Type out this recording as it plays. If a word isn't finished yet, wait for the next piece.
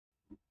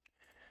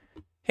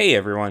Hey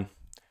everyone,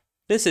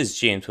 this is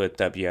James with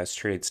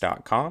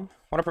WSTrades.com.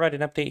 I want to provide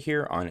an update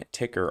here on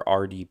ticker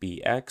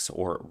RDBX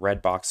or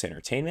Redbox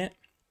Entertainment.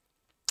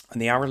 On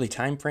the hourly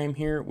time frame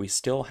here, we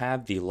still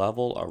have the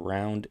level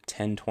around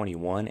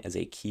 1021 as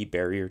a key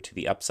barrier to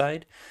the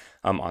upside.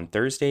 On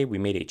Thursday, we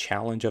made a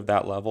challenge of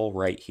that level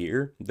right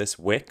here. This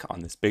wick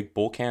on this big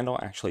bull candle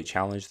actually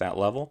challenged that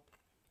level.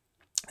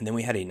 And then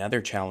we had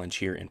another challenge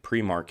here in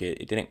pre-market.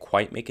 It didn't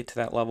quite make it to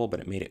that level, but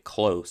it made it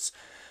close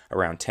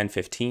around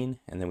 10:15.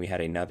 And then we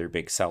had another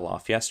big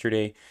sell-off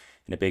yesterday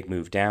and a big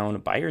move down.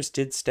 Buyers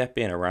did step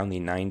in around the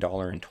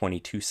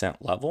 $9.22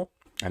 level.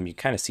 You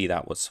kind of see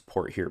that was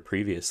support here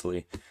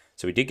previously.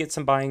 So we did get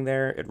some buying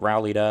there. It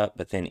rallied up,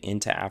 but then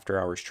into after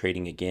hours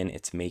trading again,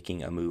 it's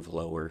making a move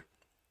lower.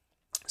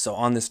 So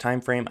on this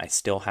time frame, I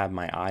still have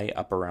my eye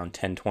up around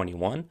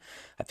 1021.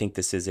 I think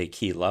this is a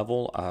key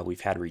level.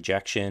 We've had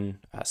rejection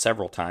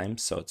several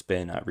times, so it's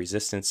been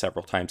resistance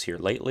several times here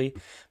lately.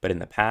 But in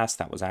the past,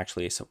 that was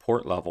actually a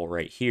support level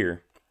right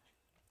here.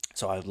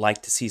 So I would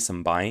like to see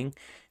some buying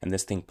and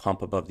this thing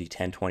pump above the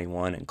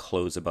 1021 and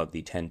close above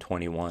the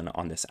 1021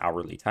 on this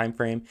hourly time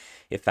frame.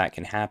 If that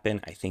can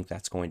happen, I think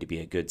that's going to be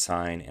a good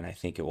sign, and I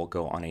think it will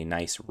go on a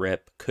nice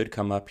rip. Could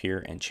come up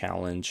here and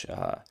challenge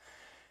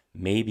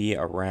maybe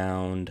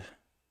around,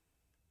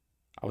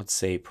 I would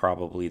say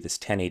probably this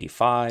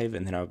 1085,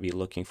 and then I would be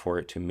looking for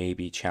it to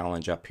maybe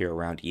challenge up here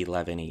around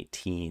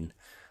 1118.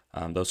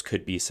 Those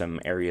could be some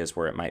areas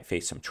where it might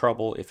face some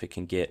trouble if it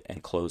can get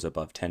and close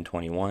above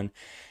 1021.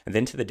 And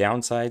then to the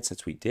downside,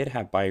 since we did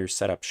have buyers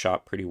set up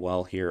shop pretty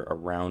well here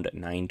around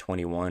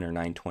 921 or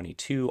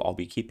 922, I'll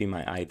be keeping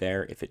my eye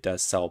there. If it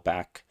does sell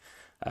back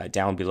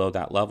down below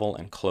that level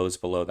and close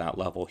below that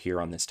level here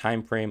on this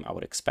time frame, I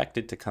would expect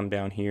it to come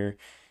down here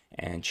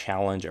and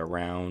challenge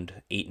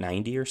around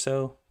 890 or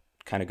so,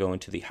 kind of go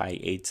into the high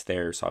eights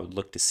there. So I would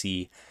look to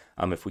see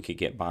if we could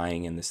get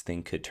buying and this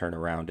thing could turn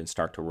around and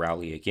start to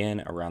rally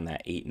again around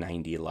that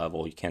 890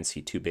 level. You can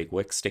see two big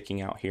wicks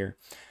sticking out here.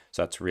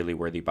 So that's really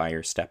where the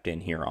buyer stepped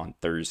in here on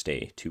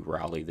Thursday to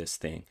rally this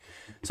thing.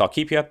 So I'll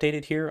keep you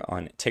updated here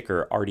on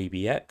ticker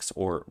RDBX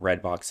or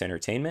Redbox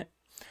Entertainment.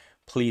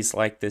 Please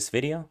like this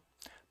video.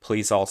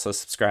 Please also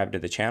subscribe to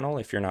the channel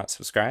if you're not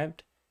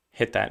subscribed.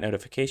 Hit that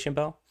notification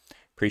bell.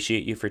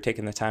 Appreciate you for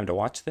taking the time to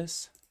watch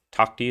this.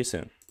 Talk to you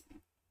soon.